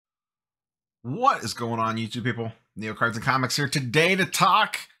What is going on, YouTube people? Neo Cards and Comics here today to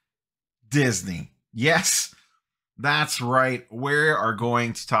talk Disney. Yes, that's right. We are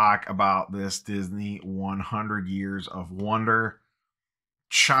going to talk about this Disney 100 Years of Wonder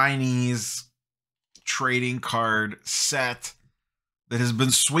Chinese trading card set that has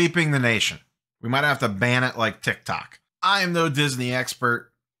been sweeping the nation. We might have to ban it like TikTok. I am no Disney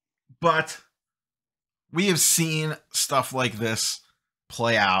expert, but we have seen stuff like this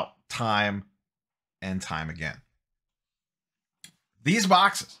play out time and time again. These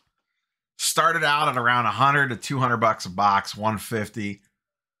boxes started out at around 100 to 200 bucks a box, 150.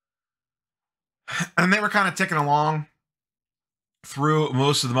 And they were kind of ticking along through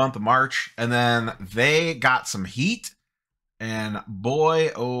most of the month of March. And then they got some heat. And boy,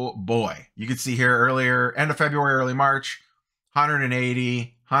 oh boy, you could see here earlier, end of February, early March,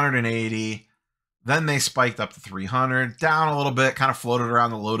 180, 180. Then they spiked up to 300, down a little bit, kind of floated around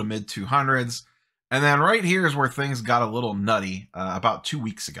the low to mid 200s. And then right here is where things got a little nutty about 2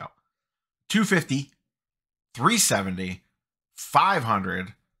 weeks ago. 250, 370,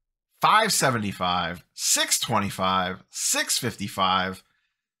 500, 575, 625, 655,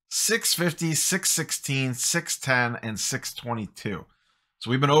 650, 616, 610, and 622. So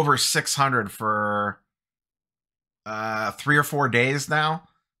we've been over 600 for 3 or 4 days now.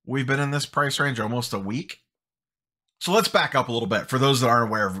 We've been in this price range almost a week. So let's back up a little bit. For those that aren't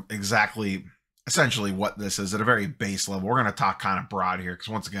aware of exactly, essentially what this is at a very base level, we're going to talk kind of broad here because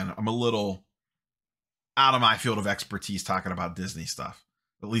once again, I'm a little out of my field of expertise talking about Disney stuff,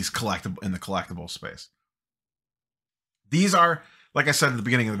 at least collectible in the collectible space. These are, like I said at the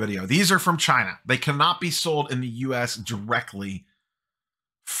beginning of the video, these are from China. They cannot be sold in the US directly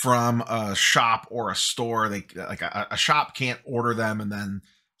from a shop or a store. They like a shop can't order them and then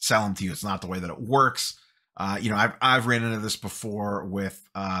sell them to you. It's not the way that it works. I've ran into this before with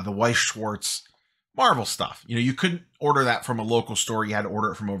the Weiss Schwarz Marvel stuff. You couldn't order that from a local store. You had to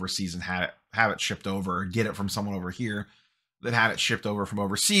order it from overseas and have it shipped over, or get it from someone over here that had it shipped over from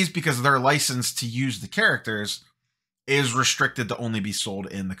overseas, because their license to use the characters is restricted to only be sold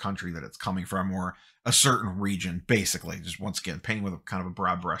in the country that it's coming from, or a certain region, basically. Just once again, painting with a kind of a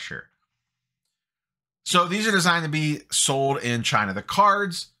broad brush here. So these are designed to be sold in China. The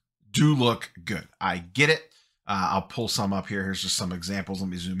cards do look good. I get it. I'll pull some up here. Here's just some examples. Let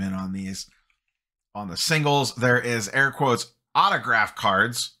me zoom in on these. On the singles, there is air quotes autograph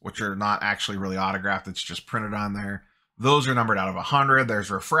cards, which are not actually really autographed. It's just printed on there. Those are numbered out of 100. There's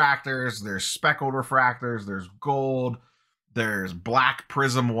refractors. There's speckled refractors. There's gold. There's black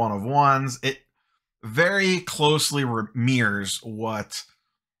prism 1-of-1s. It very closely mirrors what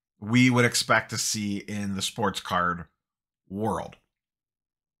we would expect to see in the sports card world.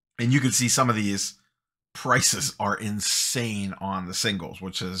 And you can see some of these prices are insane on the singles,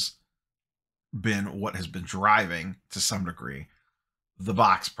 which has been what has been driving, to some degree, the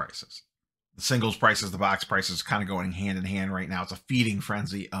box prices. The singles prices, the box prices kind of going hand in hand right now. It's a feeding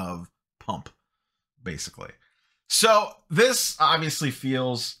frenzy of pump, basically. So this obviously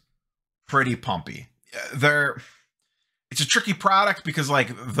feels pretty pumpy. It's a tricky product because like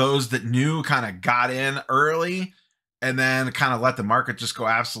those that knew kind of got in early and then kind of let the market just go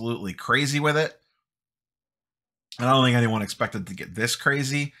absolutely crazy with it. And I don't think anyone expected to get this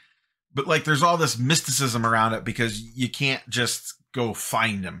crazy, but like there's all this mysticism around it because you can't just go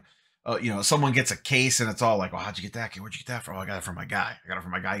find them. Someone gets a case and it's all like, well, how'd you get that? Where'd you get that from? Oh, I got it from my guy. I got it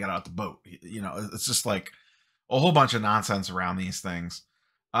from my guy. He got it out the boat. It's just like a whole bunch of nonsense around these things.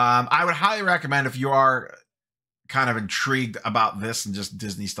 I would highly recommend, if you are kind of intrigued about this and just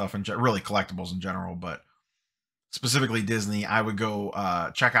Disney stuff and really collectibles in general, but specifically Disney, I would go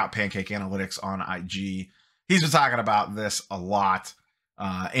check out Pancake Analytics on IG. He's been talking about this a lot,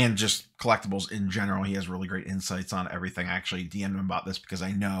 and just collectibles in general. He has really great insights on everything. I actually DM'd him about this because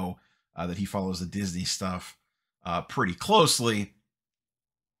I know that he follows the Disney stuff pretty closely,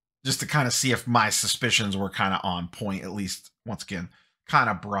 just to kind of see if my suspicions were kind of on point, at least, once again, kind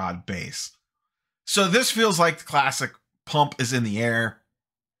of broad base. So this feels like the classic pump is in the air.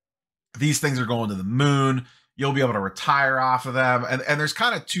 These things are going to the moon. You'll be able to retire off of them. And there's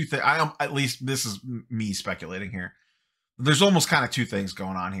kind of two things. At least this is me speculating here. There's almost kind of two things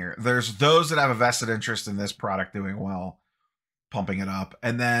going on here. There's those that have a vested interest in this product doing well, pumping it up.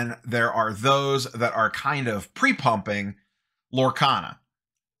 And then there are those that are kind of pre-pumping Lorcana.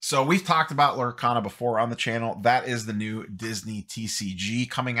 So we've talked about Lorcana before on the channel. That is the new Disney TCG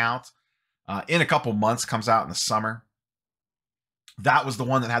coming out in a couple months, comes out in the summer. That was the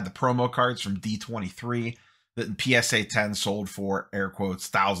one that had the promo cards from D23 that in PSA 10 sold for, air quotes,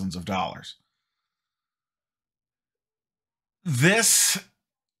 thousands of dollars. This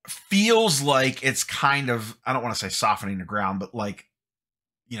feels like it's kind of, I don't want to say softening the ground, but like,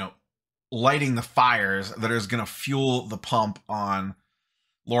 you know, lighting the fires that is going to fuel the pump on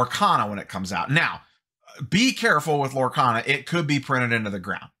Lorcana when it comes out. Now, be careful with Lorcana. It could be printed into the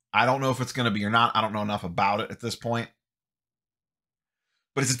ground. I don't know if it's going to be or not. I don't know enough about it at this point.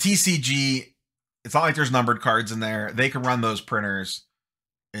 But it's a TCG. It's not like there's numbered cards in there. They can run those printers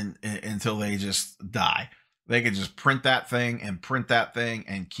until they just die. They can just print that thing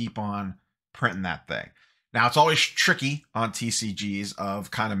and keep on printing that thing. Now, it's always tricky on TCGs of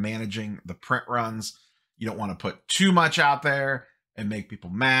kind of managing the print runs. You don't want to put too much out there and make people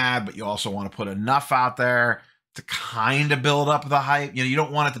mad, but you also want to put enough out there to kind of build up the hype. You know, you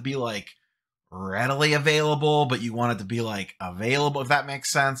don't want it to be like readily available, but you want it to be like available, if that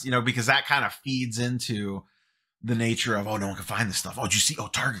makes sense, you know, because that kind of feeds into the nature of, oh, no one can find this stuff. Oh, did you see? Oh,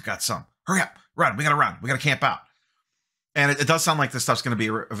 Target got some. Hurry up, run. We got to camp out. And it does sound like this stuff's going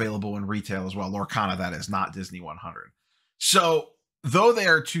to be available in retail as well. Lorcana, that is, not Disney 100. So though they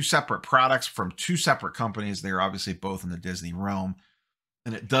are two separate products from two separate companies, they're obviously both in the Disney realm.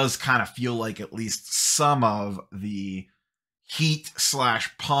 And it does kind of feel like at least some of the heat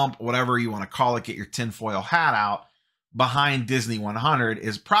 / pump, whatever you want to call it, get your tinfoil hat out, behind Disney 100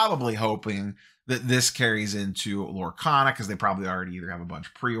 is probably hoping that this carries into Lorcana, because they probably already either have a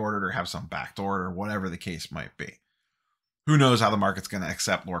bunch pre-ordered or have some backdoored or whatever the case might be. Who knows how the market's going to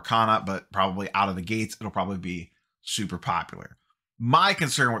accept Lorcana, but probably out of the gates, it'll probably be super popular. My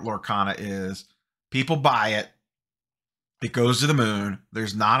concern with Lorcana is people buy it. It goes to the moon.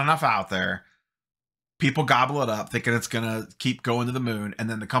 There's not enough out there. People gobble it up thinking it's going to keep going to the moon. And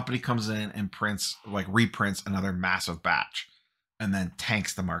then the company comes in and reprints another massive batch and then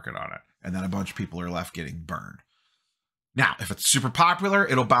tanks the market on it. And then a bunch of people are left getting burned. Now, if it's super popular,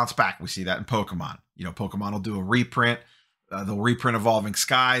 it'll bounce back. We see that in Pokemon. You know, Pokemon will do a reprint. They'll reprint Evolving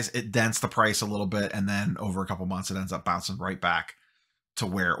Skies. It dents the price a little bit. And then over a couple months, it ends up bouncing right back to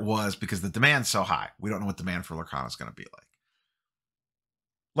where it was because the demand's so high. We don't know what demand for Lorcana is going to be like.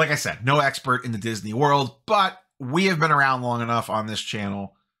 Like I said, no expert in the Disney world, but we have been around long enough on this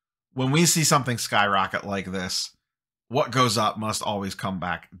channel. When we see something skyrocket like this, what goes up must always come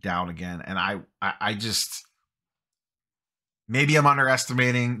back down again. And I just, maybe I'm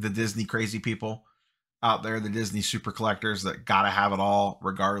underestimating the Disney crazy people out there, the Disney super collectors that got to have it all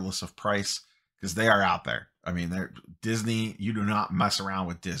regardless of price, because they are out there. I mean, they're Disney. You do not mess around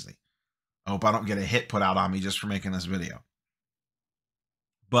with Disney. I hope I don't get a hit put out on me just for making this video.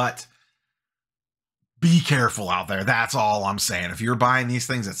 But be careful out there. That's all I'm saying. If you're buying these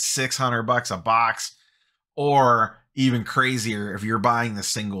things at $600 a box, or even crazier, if you're buying the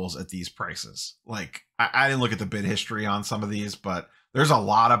singles at these prices. Like, I didn't look at the bid history on some of these, but there's a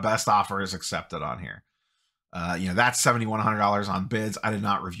lot of best offers accepted on here. You know, that's $7,100 on bids. I did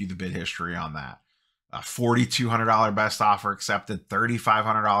not review the bid history on that. $4,200 best offer accepted.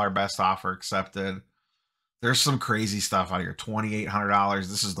 $3,500 best offer accepted. There's some crazy stuff out here. $2,800.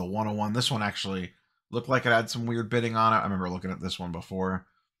 This is the 101. This one actually looked like it had some weird bidding on it. I remember looking at this one before.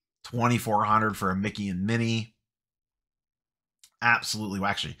 $2,400 for a Mickey and Minnie. Absolutely. Well,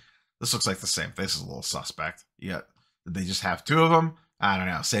 actually, this looks like the same. This is a little suspect. Yeah. Did they just have two of them? I don't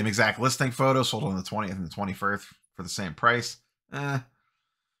know. Same exact listing photo, sold on the 20th and the 21st for the same price. You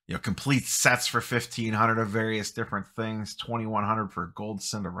know, complete sets for $1,500 of various different things. $2,100 for Gold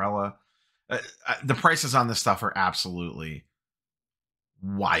Cinderella. The prices on this stuff are absolutely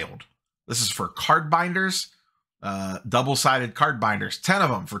wild. This is for card binders, double-sided card binders, 10 of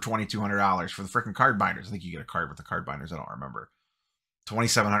them for $2,200 for the freaking card binders. I think you get a card with the card binders. I don't remember.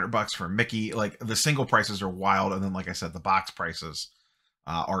 $2,700 for Mickey. Like, the single prices are wild. And then, like I said, the box prices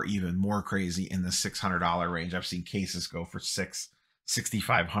are even more crazy in the $600 range. I've seen cases go for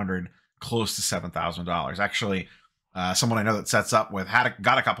 $6,500, close to $7,000. Actually, someone I know that sets up with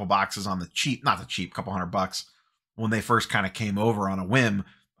got a couple boxes on the cheap, not the cheap, couple $100 when they first kind of came over on a whim.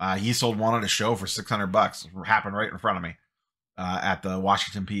 He sold one at a show for $600. It happened right in front of me at the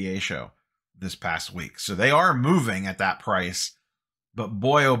Washington PA show this past week. So they are moving at that price, but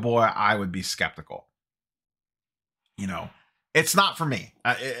boy, oh boy, I would be skeptical. You know, it's not for me.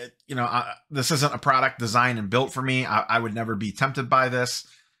 This isn't a product designed and built for me. I would never be tempted by this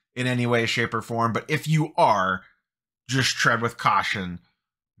in any way, shape, or form. But if you are, just tread with caution.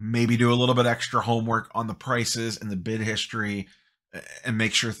 Maybe do a little bit extra homework on the prices and the bid history and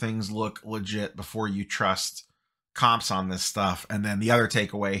make sure things look legit before you trust comps on this stuff. And then the other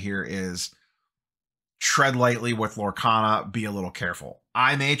takeaway here is tread lightly with Lorcana. Be a little careful.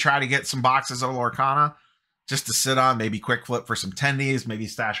 I may try to get some boxes of Lorcana just to sit on, maybe quick flip for some tendies, maybe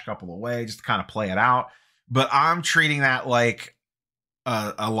stash a couple away just to kind of play it out. But I'm treating that like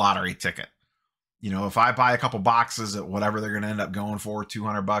a lottery ticket. You know, if I buy a couple boxes at whatever they're going to end up going for,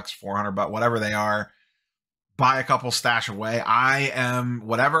 $200, $400, whatever they are, buy a couple, stash away.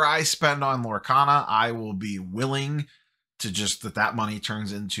 Whatever I spend on Lorcana, I will be willing to just that money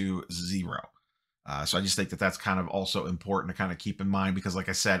turns into zero. So I just think that that's kind of also important to kind of keep in mind, because like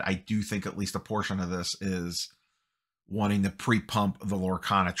I said, I do think at least a portion of this is wanting to pre-pump the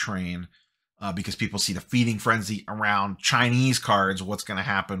Lorcana train, because people see the feeding frenzy around Chinese cards. What's going to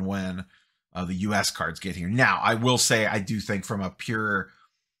happen when the US cards get here? Now, I will say, I do think from a pure,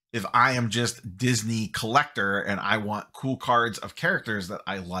 if I am just Disney collector and I want cool cards of characters that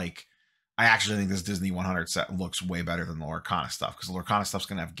I like, I actually think this Disney 100 set looks way better than the Lorcana stuff, because the Lorcana stuff's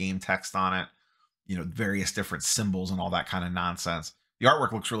going to have game text on it, you know, various different symbols and all that kind of nonsense. The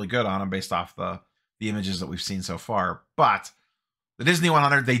artwork looks really good on them based off the images that we've seen so far. But the Disney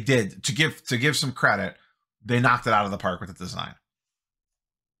 100, they did, to give some credit, they knocked it out of the park with the design.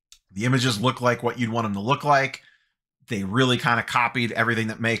 The images look like what you'd want them to look like. They really kind of copied everything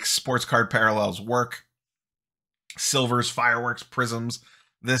that makes sports card parallels work. Silvers, fireworks, prisms,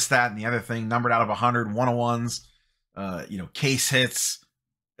 this, that, and the other thing, numbered out of 100, 101s, you know, case hits.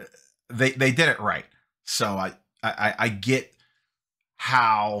 They did it right. So I get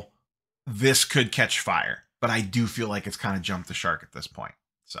how this could catch fire, but I do feel like it's kind of jumped the shark at this point.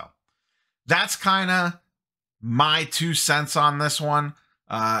 So that's kind of my 2 cents on this one.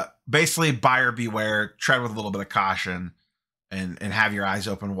 Basically, buyer beware, tread with a little bit of caution, and have your eyes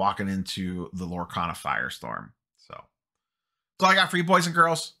open walking into the Lorcana Firestorm. So that's all I got for you, boys and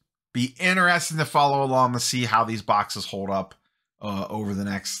girls. Be interesting to follow along to see how these boxes hold up over the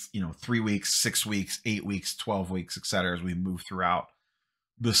next, 3 weeks, 6 weeks, 8 weeks, 12 weeks, etc., as we move throughout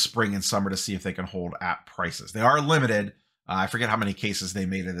the spring and summer to see if they can hold at prices. They are limited. I forget how many cases they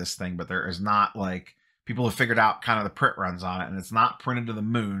made of this thing, but there is not, like, people have figured out kind of the print runs on it, and it's not printed to the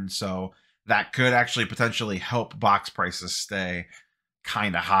moon, so that could actually potentially help box prices stay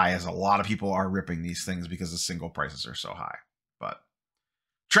kind of high, as a lot of people are ripping these things because the single prices are so high. But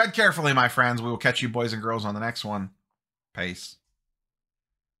tread carefully, my friends. We will catch you boys and girls on the next one. Peace.